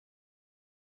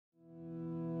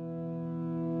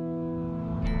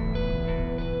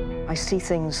I see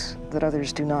things that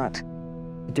others do not.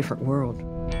 A different world.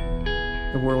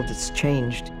 A world that's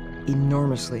changed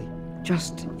enormously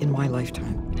just in my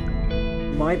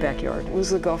lifetime. My backyard was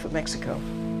the Gulf of Mexico.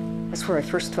 That's where I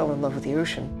first fell in love with the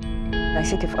ocean. I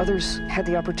think if others had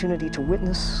the opportunity to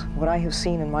witness what I have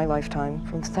seen in my lifetime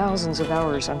from thousands of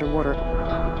hours underwater,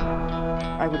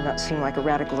 I would not seem like a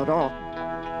radical at all.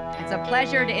 It's a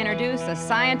pleasure to introduce a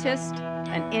scientist,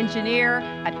 an engineer,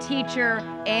 a teacher,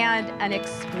 and an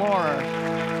explorer.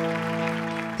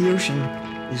 The ocean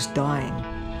is dying.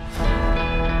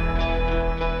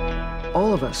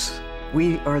 All of us,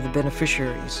 we are the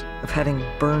beneficiaries of having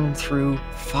burned through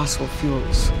fossil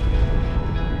fuels.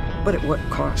 But at what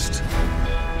cost?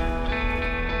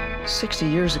 60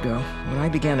 years ago, when I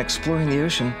began exploring the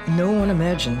ocean, no one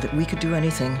imagined that we could do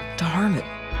anything to harm it.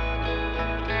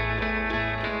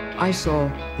 I saw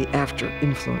the after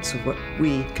influence of what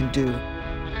we can do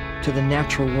to the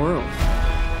natural world.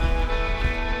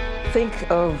 Think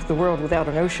of the world without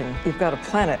an ocean. You've got a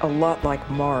planet a lot like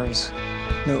Mars.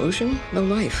 No ocean, no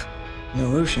life.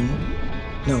 No ocean,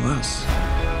 no us.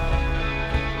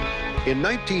 In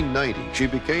 1990, she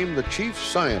became the chief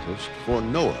scientist for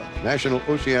NOAA, National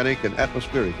Oceanic and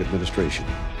Atmospheric Administration.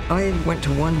 I went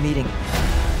to one meeting,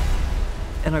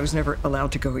 and I was never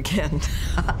allowed to go again.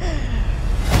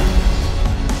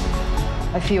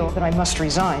 I feel that I must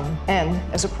resign, and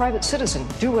as a private citizen,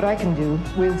 do what I can do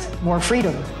with more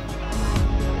freedom.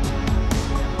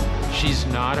 She's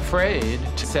not afraid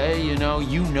to say, you know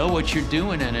what you're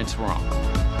doing and it's wrong.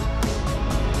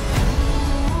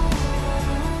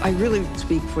 I really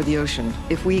speak for the ocean.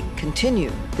 If we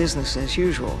continue business as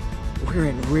usual, we're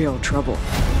in real trouble.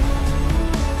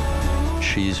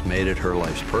 She's made it her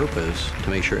life's purpose to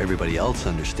make sure everybody else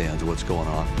understands what's going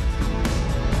on.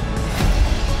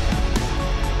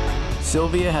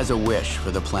 Sylvia has a wish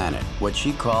for the planet, what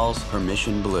she calls her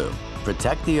Mission Blue.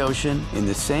 Protect the ocean in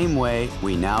the same way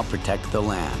we now protect the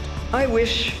land. I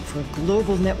wish for a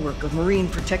global network of marine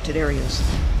protected areas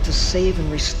to save and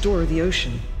restore the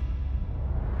ocean.